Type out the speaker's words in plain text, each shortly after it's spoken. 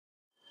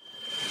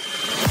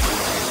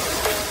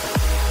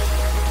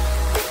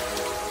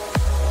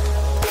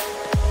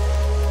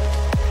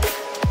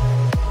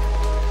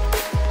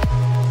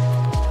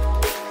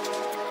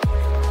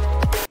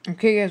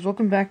Okay guys,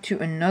 welcome back to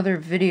another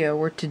video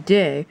where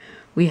today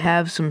we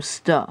have some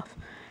stuff.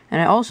 And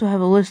I also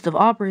have a list of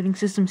operating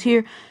systems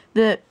here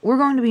that we're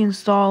going to be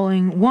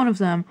installing one of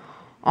them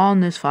on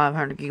this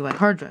 500GB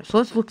hard drive. So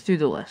let's look through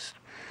the list.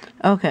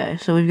 Okay,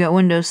 so we've got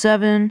Windows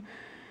 7,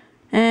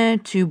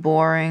 and too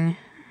boring.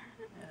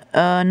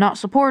 Not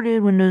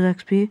supported, Windows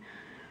XP.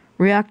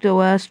 React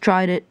OS,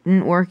 tried it,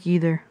 didn't work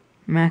either.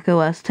 Mac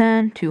OS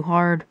 10, too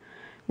hard.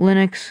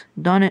 Linux,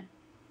 done it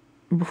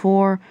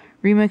before.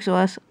 Remix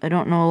OS, I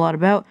don't know a lot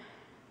about.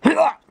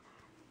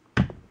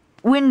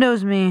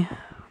 Windows Me.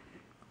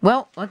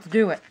 Well, let's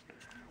do it.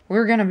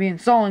 We're gonna be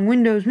installing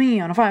Windows Me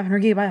on a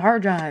 500GB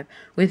hard drive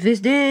with this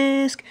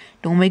disk.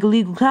 Don't make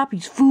illegal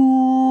copies,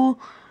 fool.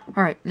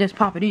 Alright, let's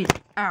pop it in.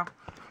 Ow.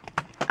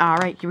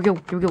 Alright, here we go.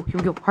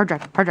 Hard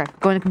drive.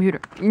 Go in the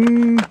computer.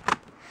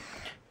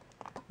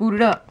 Boot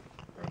it up.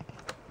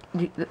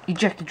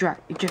 Eject the drive.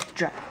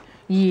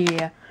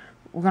 Yeah.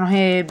 We're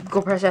gonna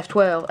go press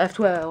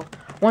F12.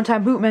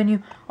 One-time boot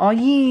menu. Oh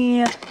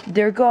yeah,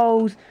 there it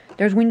goes.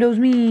 There's Windows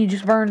Me,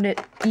 just burned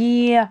it.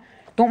 Yeah,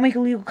 don't make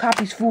illegal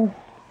copies, fool.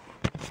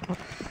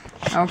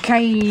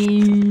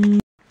 Okay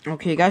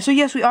guys, so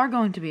yes, we are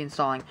going to be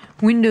installing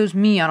Windows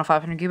Me on a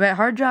 500GB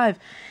hard drive.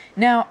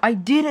 Now, I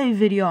did a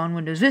video on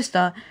Windows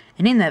Vista,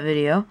 and in that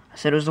video, I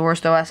said it was the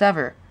worst OS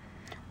ever.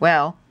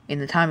 Well, in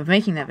the time of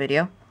making that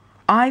video,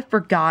 I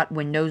forgot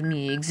Windows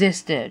Me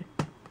existed.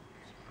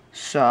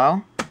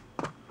 So,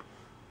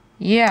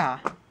 yeah.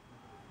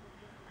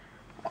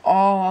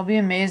 Oh, I'll be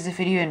amazed if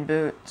it even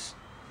boots.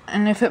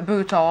 And if it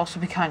boots, I'll also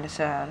be kinda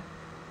sad.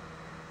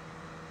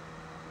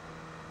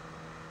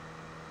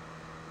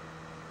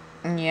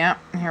 Yeah,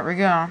 here we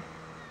go.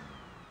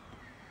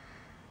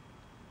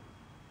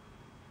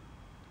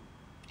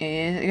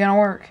 Is it gonna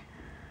work?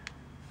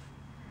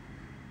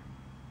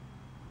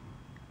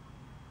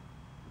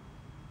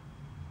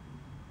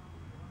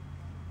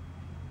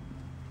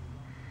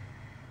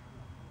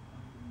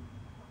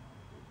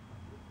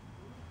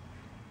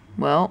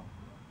 Well,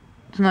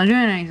 it's not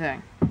doing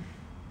anything.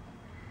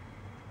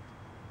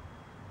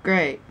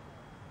 Great.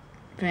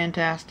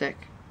 Fantastic.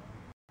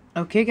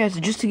 Okay guys, so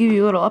just to give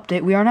you a little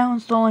update, we are now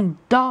installing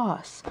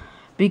DOS,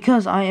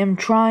 because I am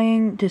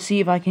trying to see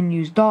if I can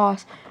use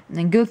DOS, and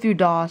then go through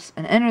DOS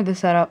and enter the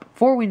setup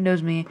for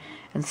Windows Me,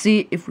 and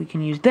see if we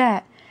can use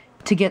that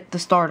to get the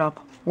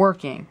startup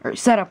working, or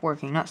setup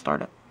working, not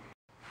startup.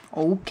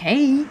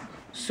 Okay,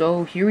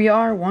 so here we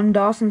are, one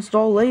DOS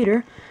install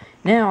later.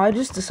 Now, I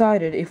just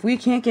decided if we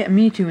can't get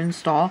me to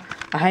install,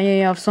 I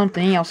have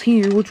something else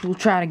here which we'll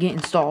try to get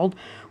installed.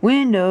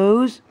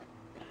 Windows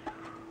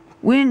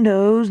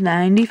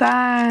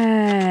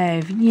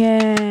 95.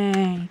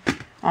 Yay.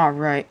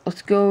 Alright,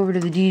 let's go over to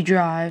the D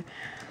drive.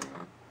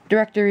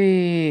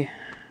 Directory.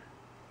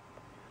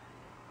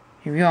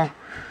 Here we go.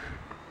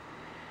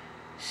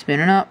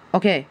 Spinning up.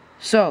 Okay,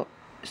 so,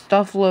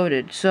 stuff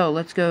loaded. So,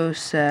 let's go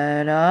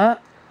set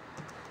up.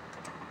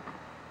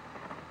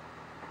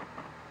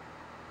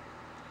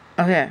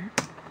 Okay.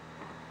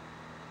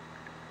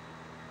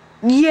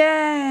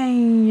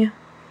 Yay!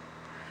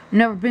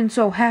 Never been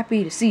so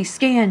happy to see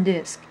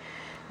ScanDisk.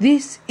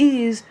 This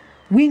is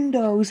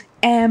Windows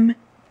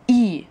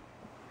ME.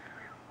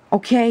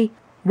 Okay?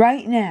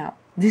 Right now.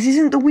 This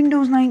isn't the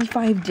Windows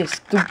 95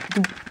 disk.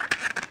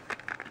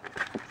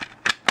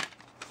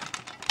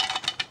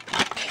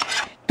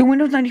 The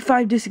Windows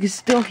 95 disk is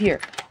still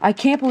here. I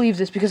can't believe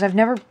this because I've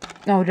never...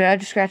 Oh, did I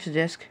just scratch the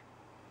disk?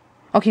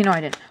 Okay, no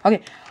I didn't. Okay.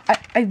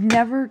 I've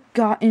never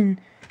gotten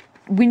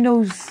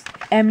Windows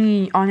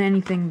ME on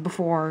anything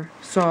before,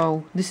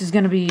 so this is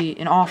going to be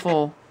an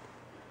awful,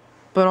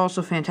 but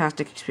also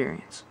fantastic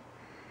experience.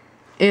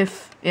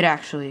 If it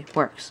actually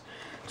works.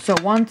 So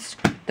once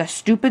the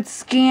stupid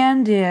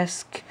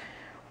ScanDisk,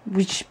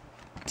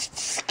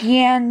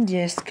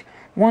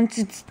 once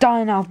it's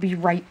done, I'll be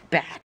right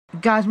back. You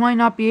guys might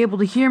not be able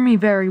to hear me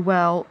very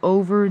well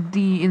over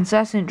the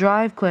incessant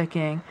drive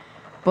clicking,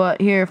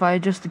 but here, if I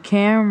adjust the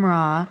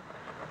camera...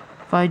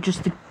 If I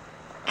adjust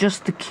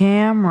the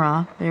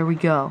camera, there we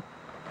go.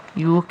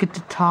 You look at the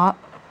top,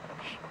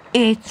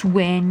 it's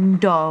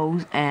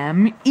Windows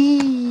ME.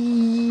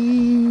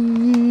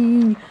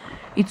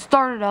 It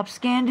started up,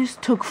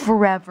 ScanDisk took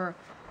forever,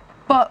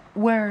 but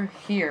we're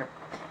here.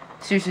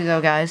 Seriously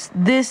though, guys,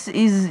 this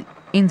is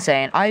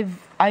insane. I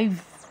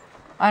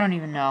don't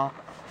even know.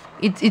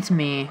 It's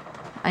me.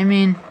 I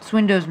mean, it's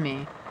Windows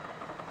Me.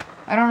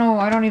 I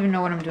don't even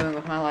know what I'm doing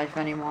with my life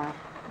anymore.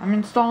 I'm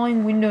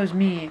installing Windows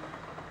Me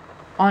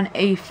on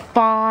a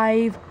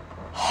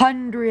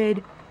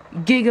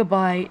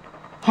 500GB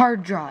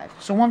hard drive.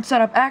 So once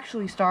setup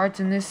actually starts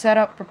and this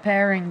setup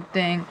preparing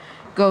thing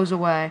goes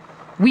away,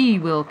 we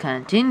will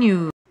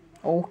continue.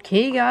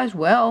 Okay guys,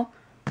 well,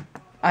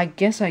 I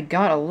guess I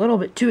got a little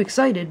bit too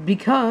excited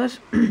because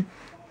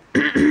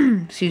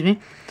excuse me.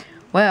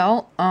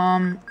 Well,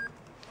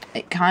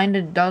 it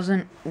kinda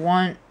doesn't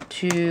want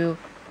to...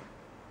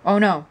 Oh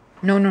no.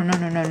 No.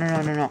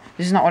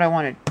 This is not what I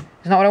wanted.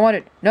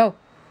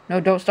 No,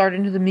 don't start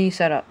into the Me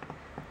setup.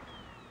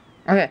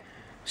 Okay,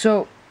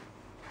 so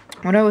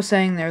what I was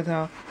saying there,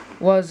 though,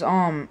 was,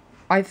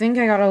 I think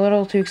I got a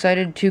little too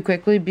excited too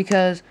quickly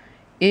because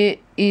it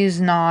is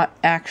not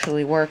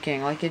actually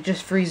working. Like, it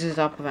just freezes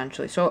up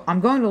eventually. So, I'm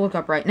going to look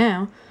up right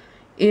now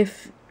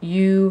if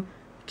you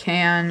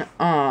can,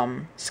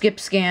 skip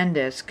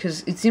ScanDisk,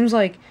 because it seems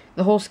like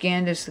the whole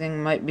ScanDisk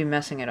thing might be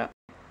messing it up.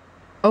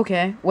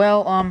 Okay,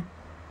 well,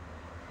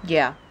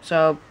 yeah,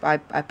 so I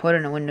put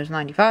in a Windows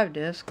 95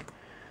 disk,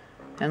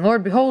 and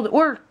Lord behold, it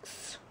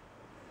works!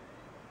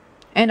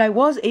 And I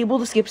was able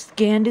to skip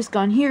ScanDisk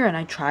on here, and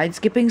I tried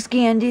skipping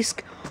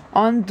ScanDisk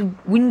on the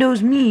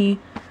Windows Me,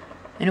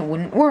 and it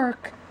wouldn't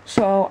work.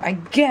 So I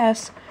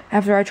guess,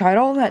 after I tried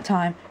all that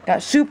time,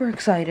 got super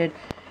excited,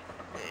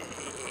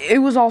 it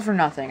was all for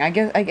nothing. I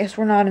guess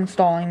we're not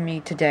installing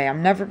Me today.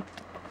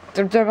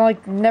 They're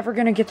like never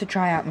gonna get to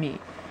try out Me.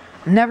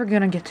 I'm never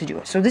gonna get to do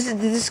it. So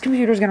this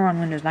computer is gonna run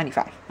Windows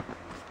 95.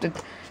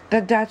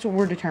 That's what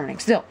we're determining.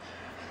 Still,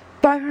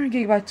 500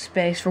 gigabytes of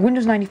space for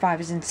Windows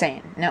 95 is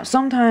insane. Now,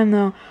 sometime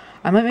though,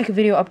 I might make a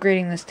video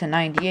upgrading this to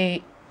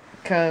 98,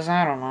 cause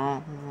I don't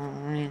know.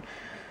 I mean,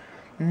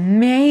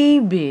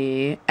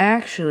 maybe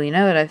actually,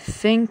 now that I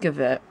think of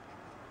it,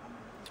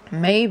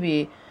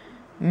 maybe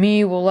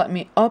Me will let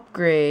me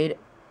upgrade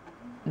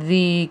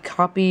the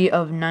copy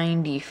of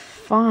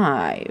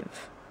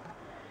 95.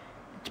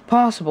 It's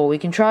possible. We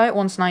can try it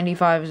once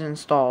 95 is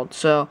installed.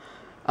 So,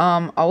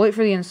 I'll wait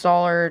for the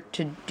installer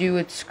to do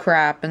its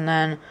crap, and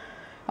then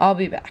I'll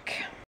be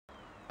back.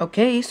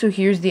 Okay, so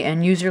here's the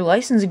end user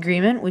license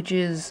agreement, which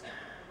is,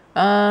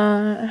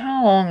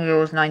 how long ago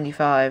was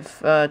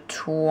 95?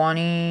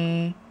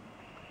 20...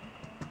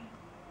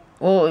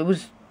 Well, it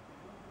was...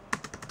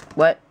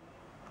 What?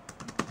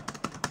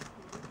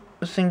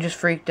 This thing just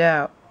freaked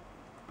out.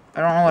 I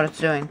don't know what it's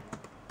doing.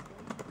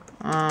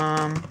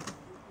 Now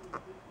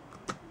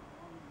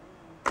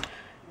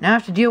I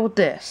have to deal with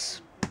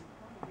this.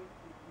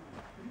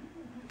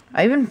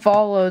 I even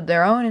followed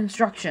their own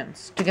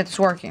instructions to get this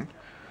working.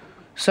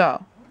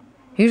 So,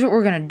 here's what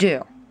we're gonna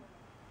do.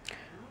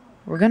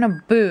 We're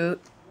gonna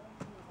boot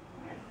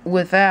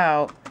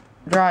without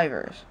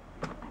drivers.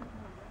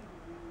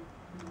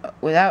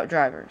 Without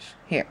drivers.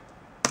 Here.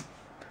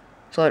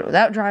 So load it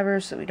without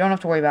drivers, so we don't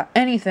have to worry about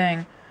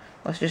anything.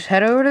 Let's just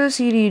head over to the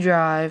CD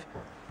drive.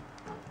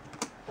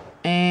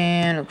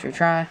 And let's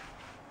retry.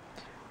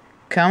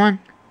 Come on.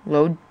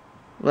 Load.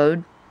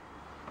 Load.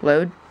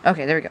 Load.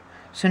 Okay, there we go.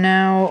 So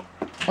now,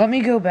 let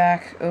me go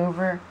back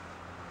over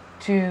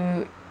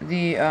to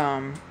the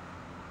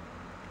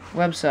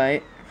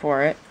website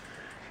for it.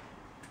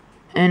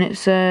 And it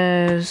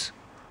says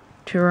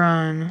to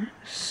run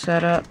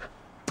setup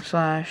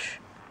slash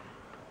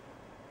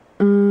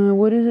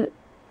what is it?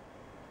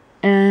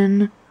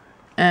 nm/is.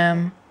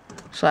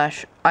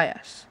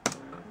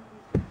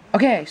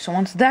 Okay, so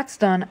once that's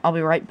done, I'll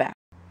be right back.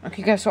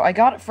 Okay guys, so I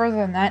got it further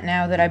than that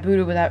now that I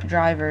booted without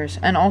drivers.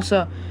 And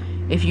also,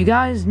 if you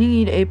guys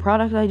need a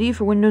product ID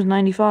for Windows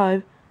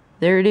 95,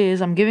 there it is.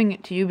 I'm giving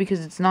it to you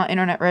because it's not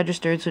internet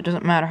registered, so it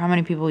doesn't matter how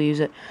many people use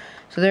it.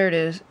 So there it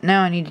is.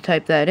 Now I need to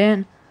type that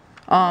in.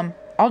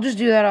 I'll just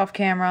do that off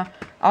camera.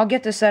 I'll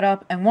get the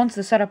setup, and once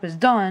the setup is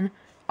done,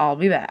 I'll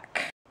be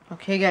back.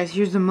 Okay guys,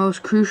 here's the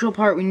most crucial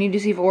part. We need to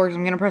see if it works.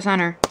 I'm gonna press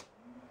enter.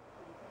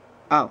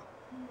 Oh.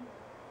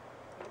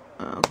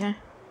 Okay.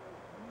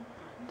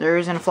 There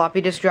isn't a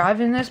floppy disk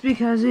drive in this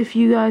because if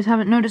you guys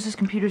haven't noticed, this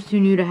computer's too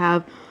new to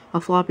have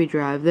a floppy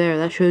drive. There,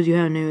 that shows you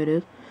how new it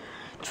is.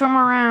 It's from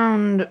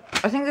around,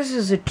 I think this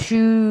is a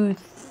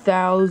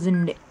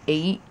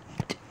 2008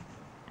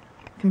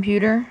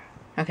 computer.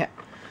 Okay.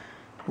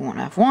 We want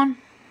F1.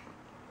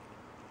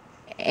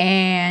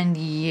 And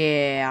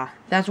yeah,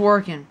 that's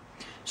working.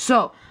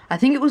 So, I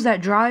think it was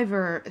that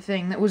driver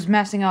thing that was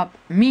messing up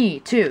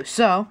Me too.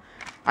 So,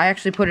 I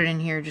actually put it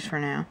in here just for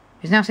now.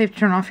 It's now safe to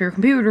turn off your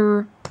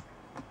computer.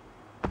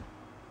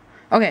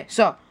 Okay,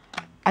 so,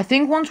 I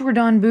think once we're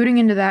done booting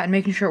into that and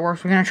making sure it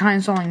works, we're going to try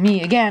installing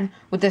Me again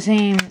with the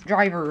same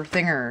driver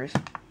thingers.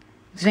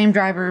 The same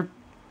driver,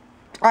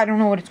 I don't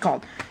know what it's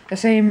called. The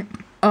same,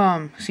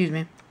 excuse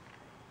me.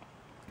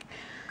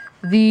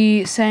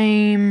 The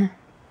same,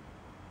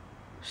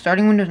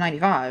 starting Windows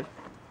 95.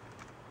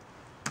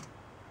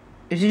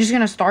 Is it just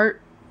going to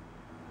start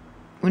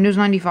Windows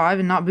 95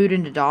 and not boot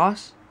into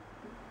DOS?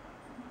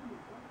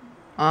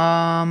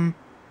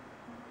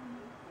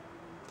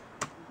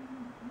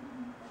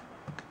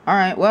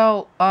 Alright,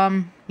 well,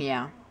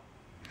 yeah.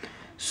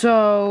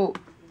 So,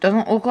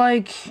 doesn't look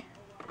like,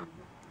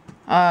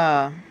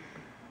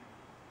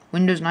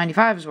 Windows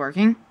 95 is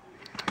working.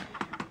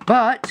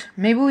 But,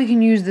 maybe we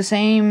can use the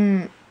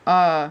same,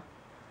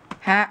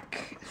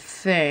 hack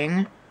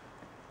thing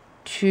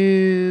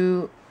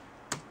to...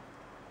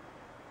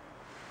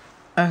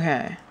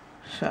 Okay,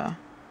 so...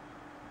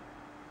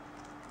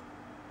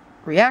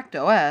 React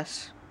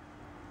OS...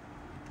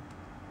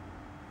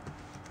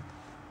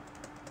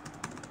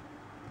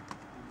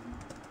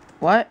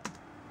 What?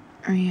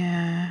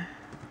 Yeah.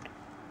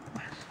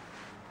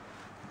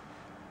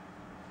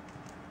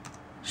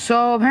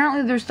 So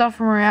apparently there's stuff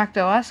from React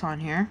OS on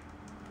here.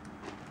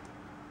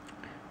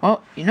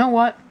 Well, you know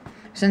what?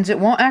 since it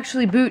won't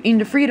actually boot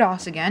into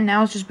FreeDOS again,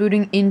 now it's just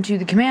booting into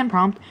the command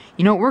prompt,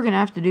 you know what we're going to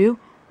have to do?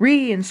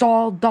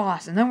 Reinstall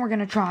DOS, and then we're going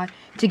to try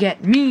to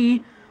get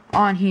me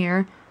on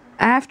here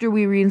after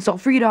we reinstall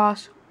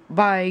FreeDOS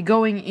by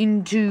going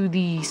into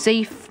the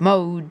safe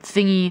mode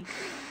thingy.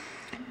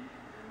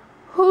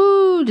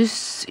 Ooh,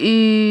 this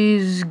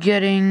is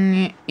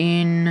getting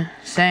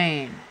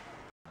insane.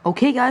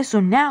 Okay guys, so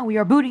now we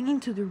are booting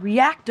into the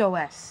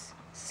ReactOS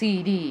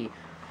CD.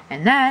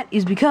 And that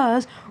is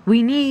because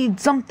we need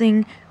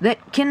something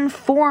that can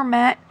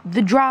format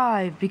the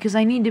drive. Because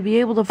I need to be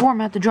able to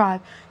format the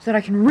drive so that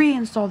I can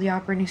reinstall the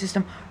operating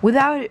system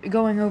without it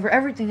going over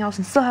everything else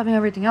and still having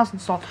everything else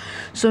installed.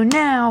 So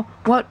now,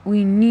 what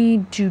we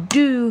need to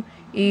do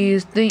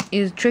is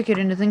trick it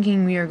into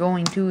thinking we are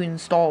going to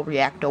install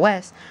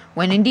ReactOS,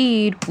 when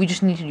indeed, we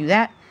just need to do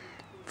that.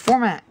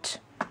 Format.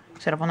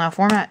 Set up on that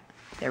format.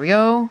 There we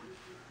go.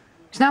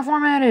 It's now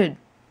formatted.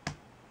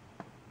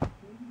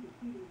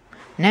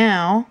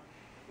 Now,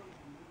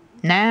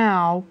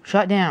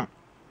 shut down.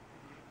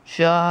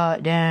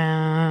 Shut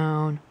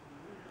down.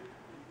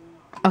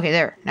 Okay,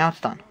 there. Now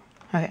it's done.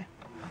 Okay.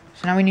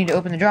 So now we need to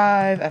open the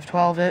drive,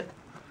 F12 it.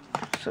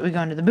 So we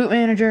go into the boot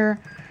manager.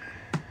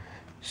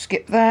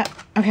 Skip that.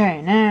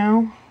 Okay,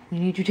 now we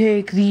need to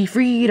take the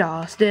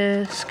FreeDOS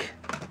disk.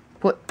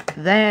 Put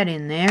that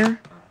in there.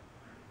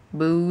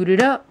 Boot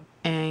it up.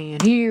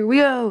 And here we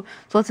go.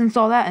 So let's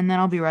install that and then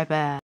I'll be right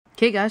back.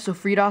 Okay guys, so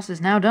FreeDOS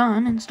is now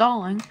done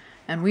installing.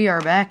 And we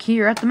are back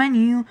here at the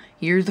menu.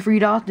 Here's the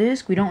FreeDOS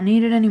disk. We don't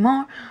need it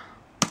anymore.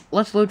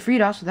 Let's load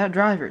FreeDOS without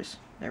drivers.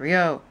 There we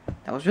go.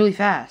 That was really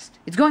fast.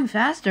 It's going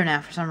faster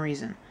now for some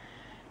reason.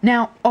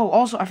 Now, oh,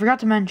 also, I forgot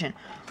to mention,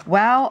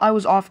 while I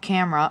was off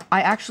camera,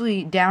 I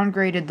actually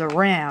downgraded the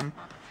RAM.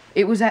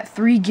 It was at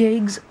 3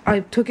 gigs. I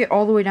took it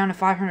all the way down to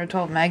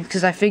 512 megs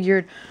because I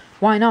figured,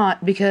 why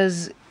not?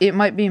 Because it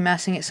might be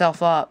messing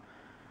itself up.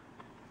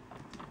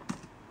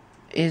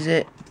 Is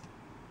it?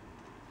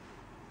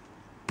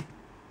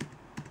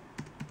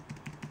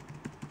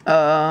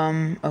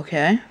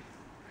 Okay.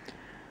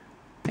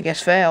 I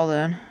guess fail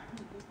then.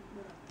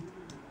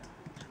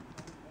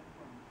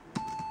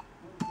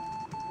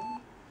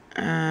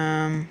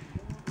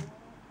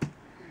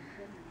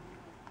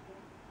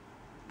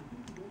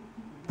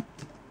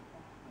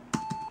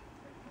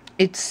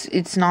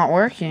 It's not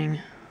working.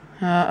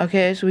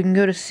 Okay, so we can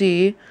go to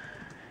C.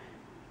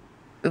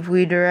 If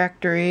we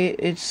directory,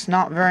 it's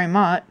not very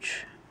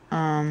much.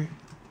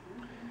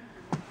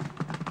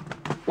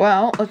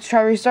 Well, let's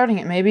try restarting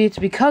it. Maybe it's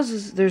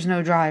because there's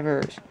no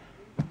drivers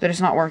that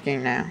it's not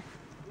working now.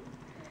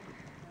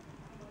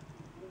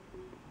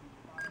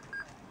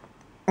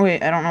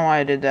 Wait, I don't know why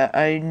I did that.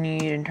 I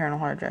need internal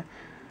hard drive.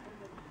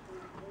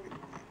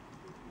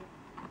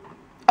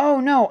 Oh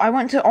no, I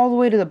went all the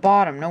way to the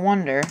bottom. No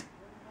wonder.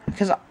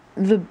 Because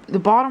the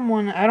bottom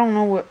one, I don't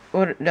know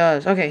what it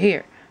does. Okay,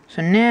 here.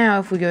 So now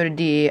if we go to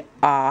D,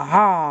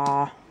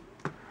 aha,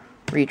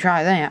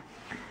 retry that.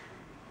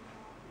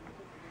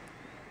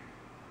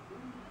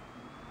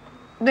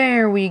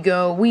 There we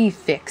go. We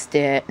fixed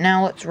it.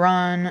 Now let's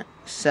run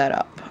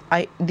setup.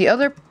 The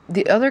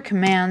other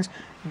commands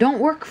don't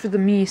work for the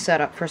Me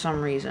setup for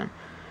some reason.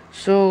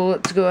 So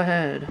let's go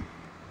ahead.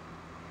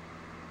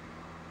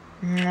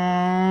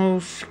 No,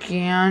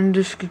 scan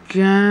disk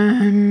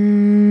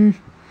again.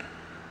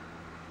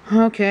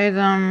 Okay,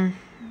 then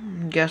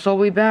guess I'll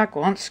be back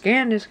once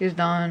scan disk is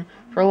done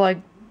for like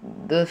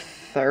the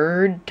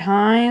third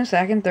time,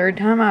 third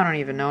time. I don't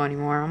even know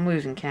anymore. I'm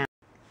losing count.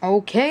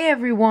 Okay,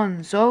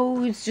 everyone.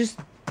 So it's just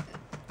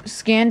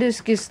scan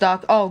disk is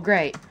stuck. Oh,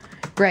 great.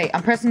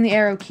 I'm pressing the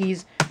arrow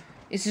keys.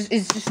 It's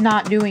just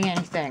not doing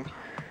anything.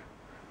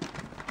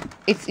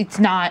 It's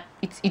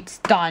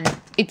done.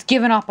 It's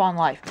given up on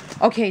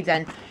life. Okay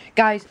then,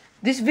 guys,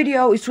 this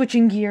video is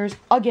switching gears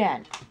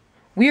again.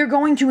 We are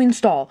going to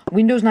install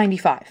Windows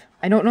 95.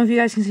 I don't know if you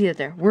guys can see it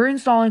there. We're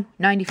installing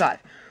 95.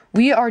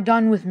 We are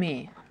done with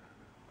Me.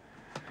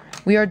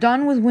 We are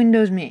done with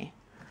Windows Me.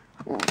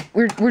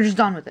 We're just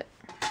done with it.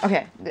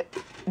 Okay,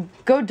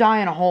 go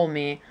die in a hole,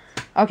 Me.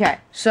 Okay,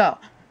 so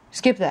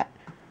skip that.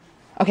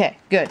 Okay,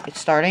 good. It's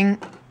starting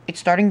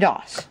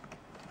DOS.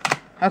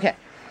 Okay.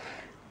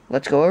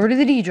 Let's go over to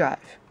the D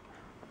drive.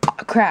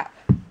 Crap.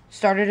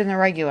 Started in the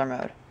regular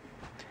mode.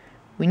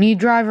 We need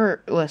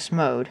driverless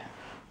mode.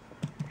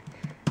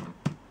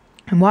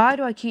 And why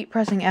do I keep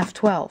pressing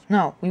F12?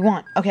 No, we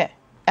want, okay,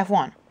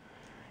 F1.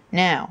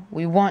 Now,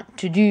 we want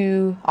to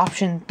do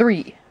option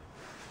 3.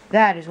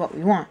 That is what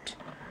we want.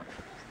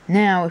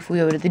 Now, if we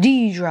go to the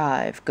D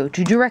drive, go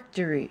to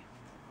directory.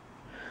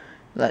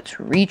 Let's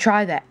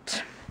retry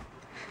that.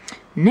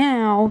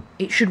 Now,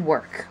 it should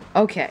work.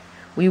 Okay,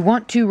 we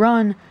want to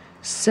run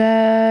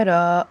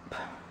setup,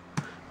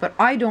 but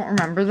I don't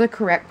remember the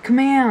correct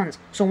commands.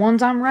 So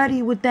once I'm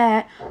ready with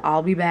that,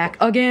 I'll be back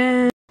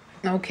again.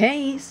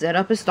 Okay,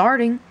 setup is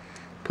starting.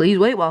 Please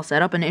wait while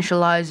setup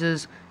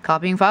initializes.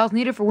 Copying files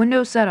needed for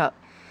Windows setup.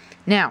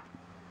 Now,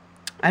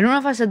 I don't know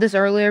if I said this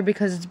earlier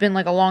because it's been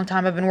like a long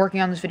time. I've been working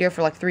on this video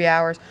for like 3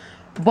 hours.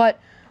 But,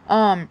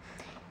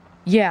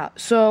 Yeah,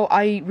 so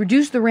I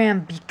reduced the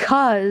RAM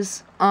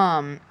because,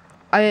 I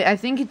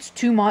think it's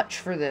too much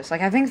for this.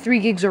 Like, I think 3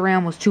 gigs of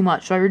RAM was too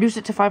much, so I reduced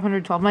it to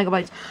 512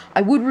 megabytes.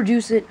 I would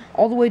reduce it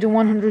all the way to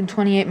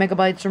 128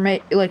 megabytes, or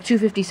like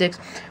 256,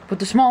 but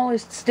the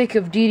smallest stick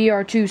of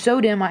DDR2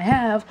 SODIMM I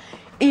have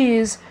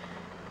is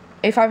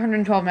a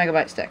 512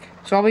 megabyte stick.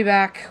 So I'll be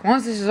back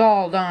once this is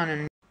all done.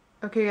 And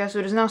okay, guys, so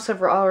it is now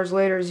several hours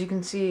later. As you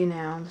can see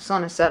now, the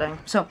sun is setting.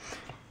 So,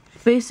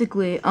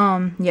 basically,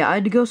 yeah, I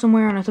had to go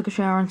somewhere and I took a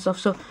shower and stuff,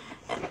 so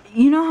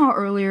you know how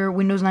earlier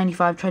Windows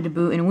 95 tried to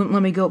boot and it wouldn't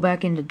let me go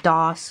back into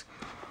DOS?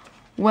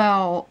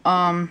 Well,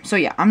 so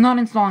yeah, I'm not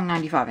installing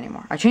 95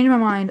 anymore. I changed my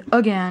mind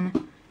again.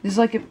 This is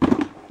like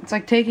it's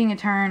like taking a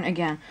turn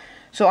again.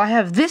 So I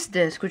have this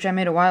disk, which I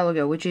made a while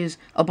ago, which is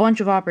a bunch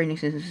of operating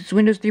systems. It's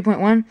Windows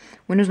 3.1,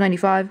 Windows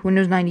 95,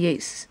 Windows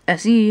 98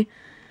 SE,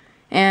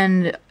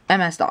 and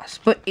MS-DOS.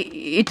 But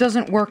it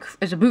doesn't work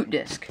as a boot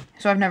disk,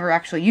 so I've never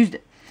actually used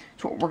it.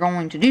 So what we're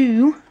going to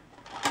do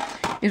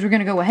is we're going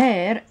to go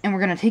ahead and we're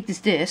going to take this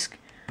disk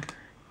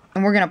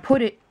and we're going to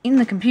put it in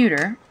the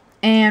computer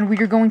and we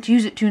are going to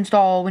use it to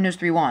install Windows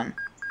 3.1.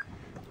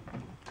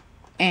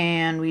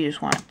 And we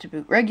just want it to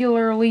boot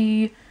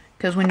regularly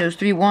because Windows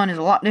 3.1 is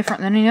a lot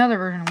different than any other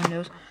version of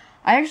Windows.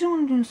 I actually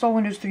wanted to install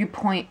Windows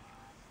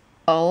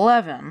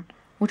 3.11,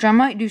 which I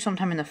might do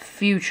sometime in the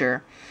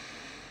future.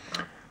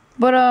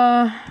 But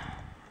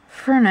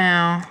for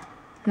now,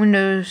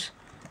 Windows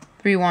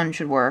 3.1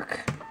 should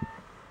work.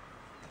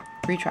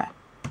 Retry.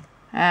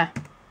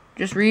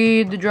 Just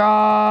read the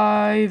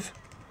drive.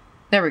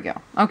 There we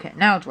go. Okay,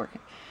 now it's working.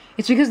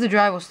 It's because the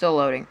drive was still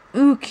loading.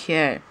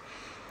 Okay.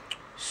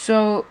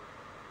 So,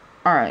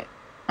 alright.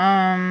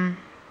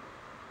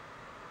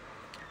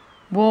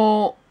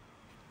 Well,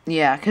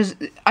 yeah, because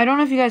I don't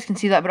know if you guys can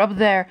see that, but up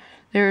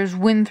there's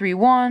Win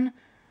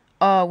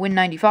 3.1, Win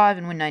 95,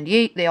 and Win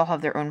 98. They all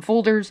have their own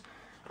folders.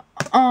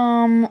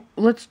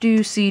 Let's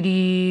do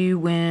CD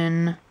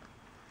Win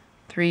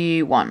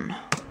 3.1.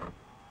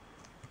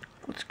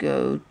 Let's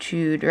go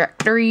to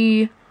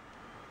directory.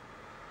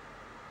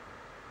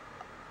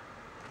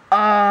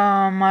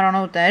 I don't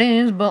know what that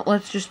is, but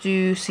let's just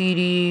do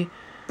CD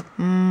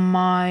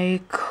Micros.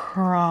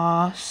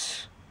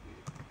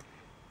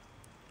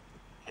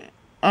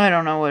 I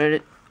don't know what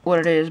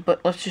it is,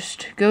 but let's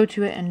just go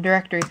to it in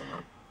directory.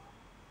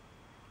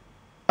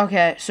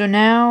 Okay, so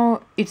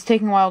now it's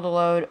taking a while to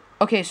load.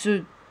 Okay,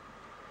 so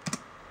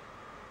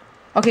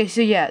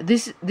yeah,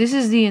 this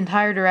is the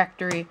entire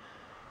directory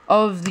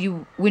of the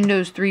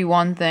Windows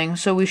 3.1 thing.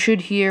 So we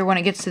should hear when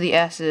it gets to the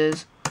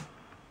S's.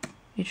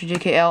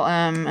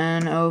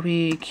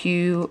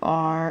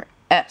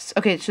 HJKLMNOPQRS.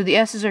 Okay, so the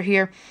S's are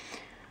here.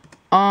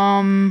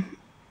 I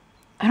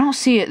don't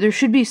see it. There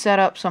should be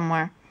setup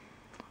somewhere.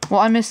 Well,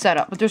 I missed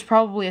setup, but there's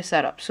probably a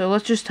setup. So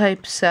let's just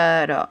type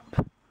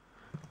setup.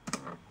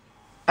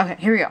 Okay,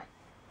 here we go.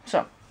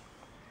 So,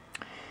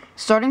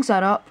 starting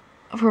setup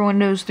for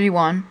Windows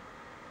 3.1.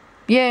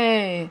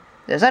 Yay!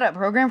 The setup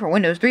program for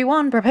Windows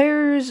 3.1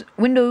 prepares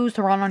Windows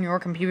to run on your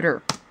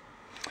computer.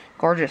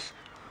 Gorgeous.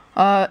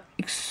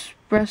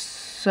 Express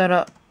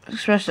setup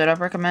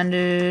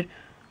recommended.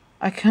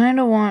 I kind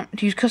of want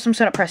to use custom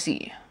setup, press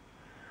C.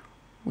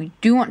 We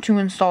do want to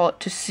install it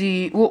to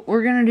see. Well,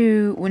 we're gonna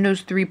do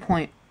Windows 3.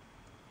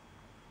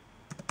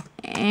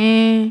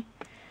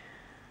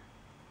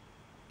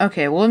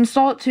 Okay, we'll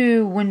install it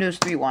to Windows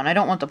 3.1. I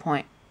don't want the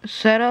point.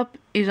 Setup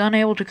is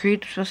unable to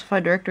create the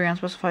specified directory on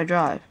specified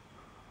drive.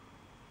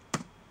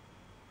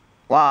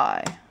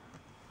 Why?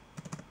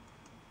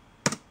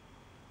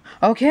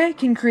 Okay,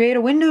 can create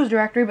a Windows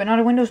directory, but not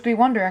a Windows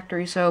 3.1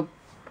 directory, so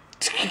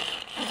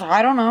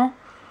I don't know.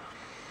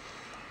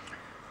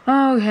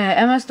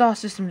 Okay, MS-DOS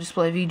system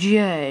display,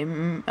 VGA,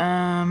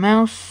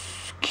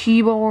 mouse,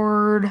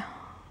 keyboard.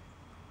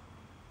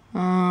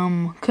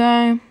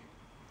 Okay.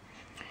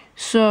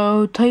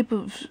 So, type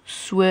of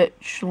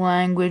switch,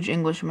 language,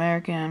 English,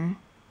 American.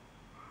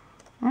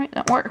 Alright,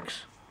 that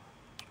works.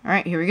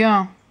 Alright, here we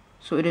go.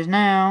 So it is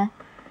now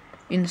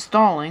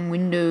installing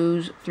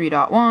Windows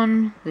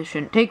 3.1. This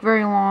shouldn't take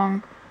very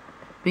long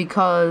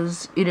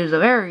because it is a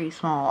very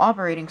small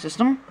operating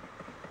system.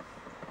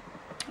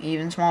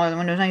 Even smaller than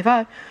Windows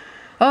 95.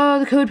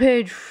 The code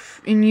page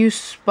in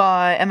use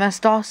by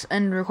MS-DOS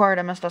and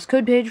required MS-DOS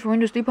code page for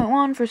Windows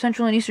 3.1 for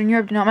Central and Eastern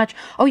Europe do not match.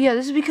 Oh yeah,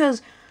 this is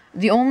because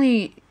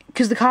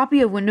because the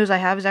copy of Windows I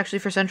have is actually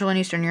for Central and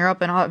Eastern Europe,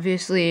 and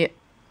obviously,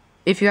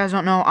 if you guys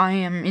don't know, I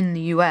am in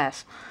the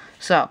US.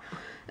 So,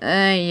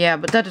 yeah,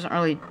 but that doesn't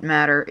really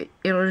matter.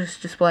 It'll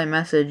just display a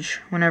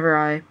message whenever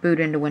I boot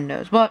into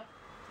Windows. But,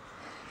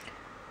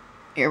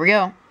 here we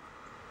go.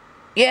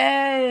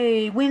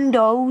 Yay!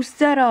 Windows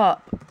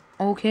setup!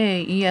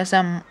 Okay,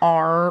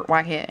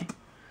 ESMRYK.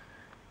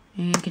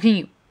 And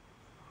continue.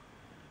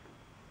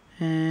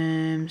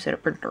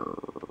 Setup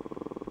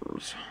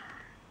printers.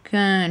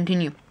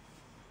 Continue.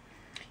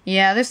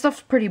 Yeah, this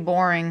stuff's pretty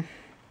boring.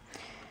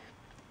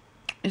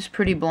 It's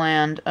pretty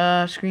bland.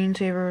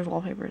 Screensavers,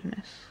 wallpapers, and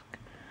this.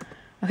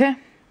 Okay.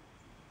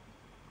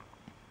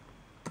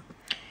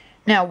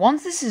 Now,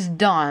 once this is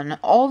done,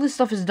 all this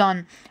stuff is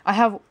done, I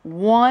have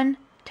one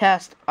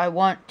test I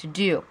want to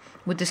do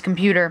with this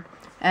computer,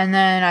 and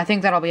then I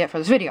think that'll be it for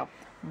this video.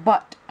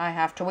 But I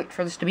have to wait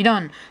for this to be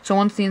done. So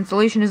once the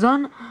installation is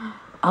done,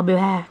 I'll be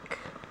back.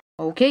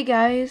 Okay,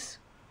 guys.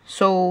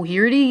 So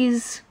here it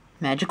is.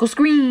 Magical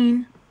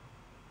screen.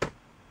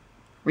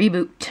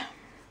 Reboot.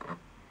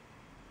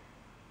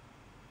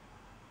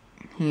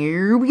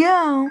 Here we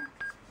go.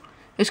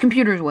 This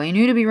computer is way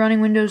new to be running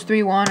Windows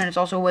 3.1, and it's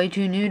also way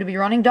too new to be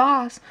running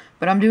DOS,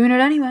 but I'm doing it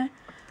anyway.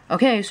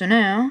 Okay, so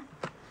now,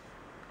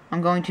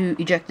 I'm going to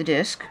eject the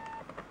disk.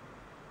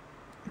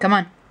 Come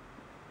on.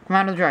 Come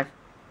out of the drive.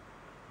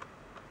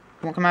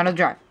 Won't come out of the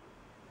drive.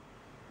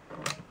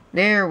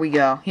 There we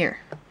go. Here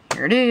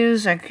it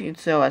is.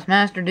 It's OS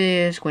Master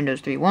Disk,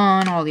 Windows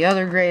 3.1, all the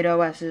other great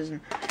OSs,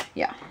 and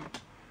yeah.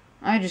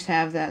 I just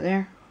have that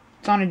there.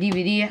 It's on a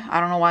DVD.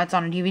 I don't know why it's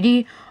on a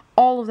DVD.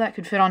 All of that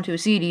could fit onto a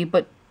CD,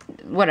 but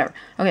whatever.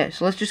 Okay,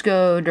 so let's just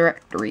go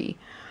directory.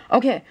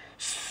 Okay,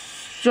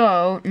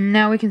 so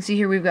now we can see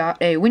here we've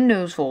got a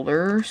Windows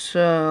folder,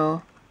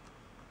 so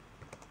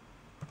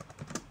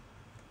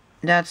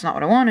that's not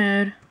what I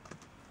wanted.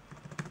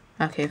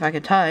 Okay, if I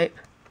could type.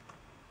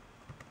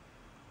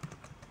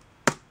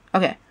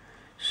 Okay,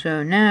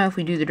 so now if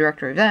we do the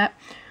directory of that,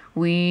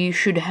 we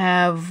should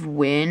have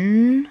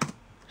Win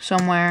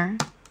somewhere.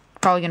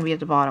 Probably gonna be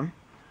at the bottom.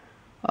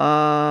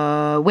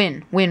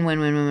 Win.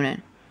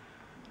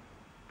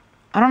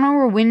 I don't know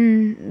where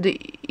Win, the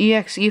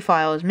exe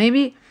file is.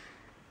 Maybe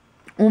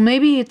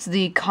it's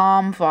the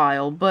COM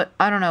file, but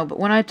I don't know. But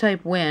when I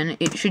type Win,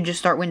 it should just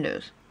start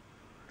Windows.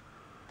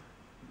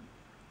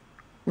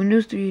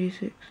 Windows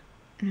 386.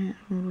 Yeah,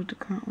 with the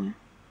current Win.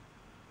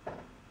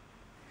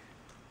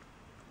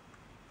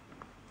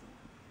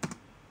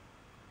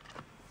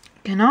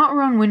 Cannot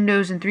run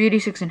Windows in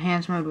 386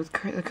 enhanced mode with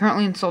the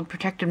currently installed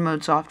protected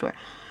mode software.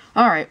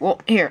 Alright,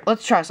 well, here,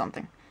 let's try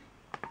something.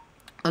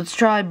 Let's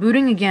try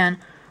booting again,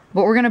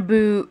 but we're going to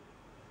boot...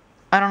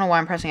 I don't know why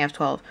I'm pressing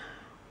F12.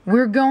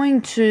 We're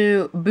going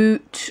to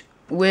boot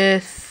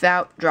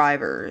without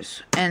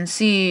drivers and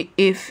see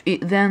if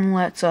it then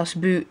lets us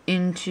boot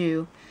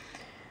into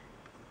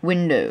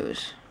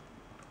Windows.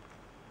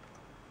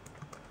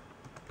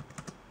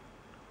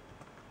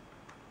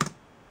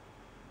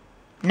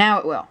 Now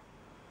it will.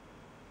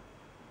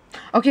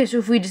 Okay, so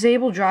if we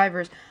disable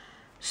drivers...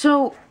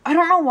 So, I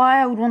don't know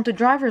why I would want the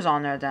drivers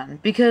on there then.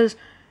 Because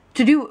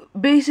to do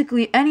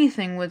basically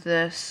anything with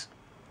this,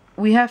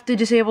 we have to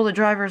disable the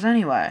drivers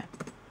anyway.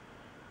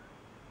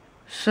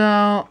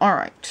 So,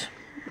 alright.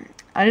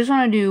 I just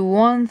want to do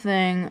one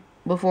thing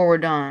before we're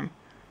done.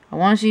 I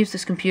want to see if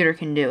this computer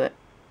can do it.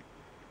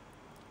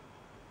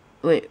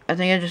 Wait, I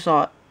think I just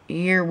saw it.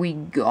 Here we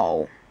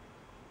go.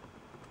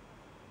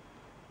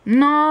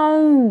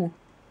 No!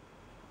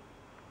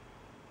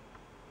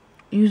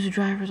 Use the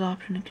driver's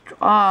option to control.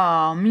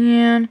 Oh,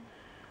 man.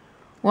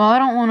 Well, I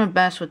don't want to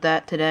mess with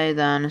that today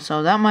then,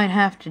 so that might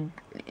have to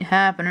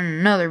happen in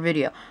another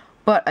video.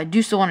 But I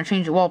do still want to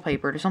change the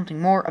wallpaper to something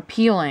more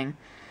appealing.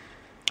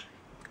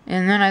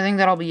 And then I think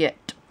that'll be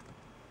it.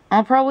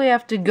 I'll probably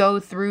have to go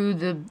through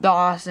the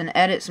DOS and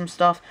edit some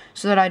stuff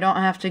so that I don't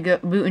have to go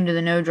boot into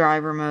the no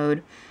driver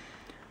mode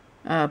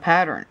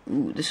pattern.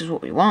 Ooh, this is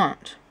what we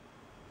want.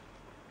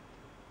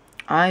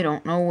 I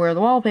don't know where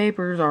the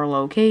wallpapers are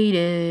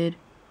located.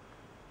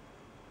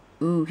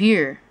 Ooh,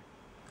 here.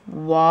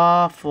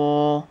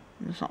 Waffle.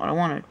 That's not what I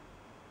wanted.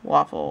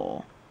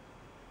 Waffle.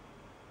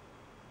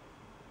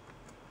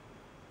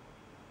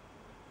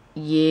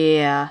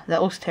 Yeah,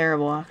 that looks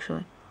terrible,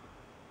 actually.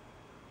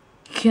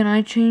 Can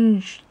I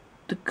change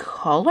the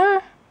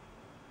color?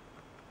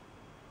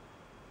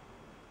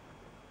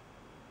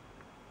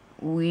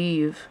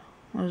 Weave.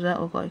 What does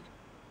that look like?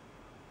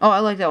 Oh, I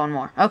like that one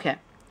more. Okay.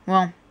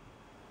 Well.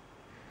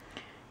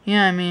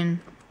 Yeah, I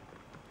mean...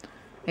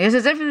 I guess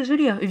that's it for this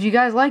video. If you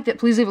guys liked it,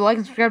 please leave a like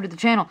and subscribe to the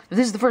channel. If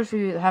this is the first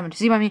video that happened to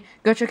see by me,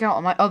 go check out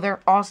all my other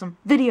awesome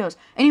videos.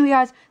 Anyway,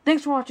 guys,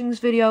 thanks for watching this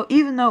video,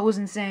 even though it was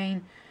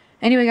insane.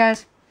 Anyway,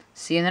 guys,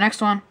 see you in the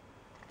next one.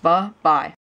 Bye-bye.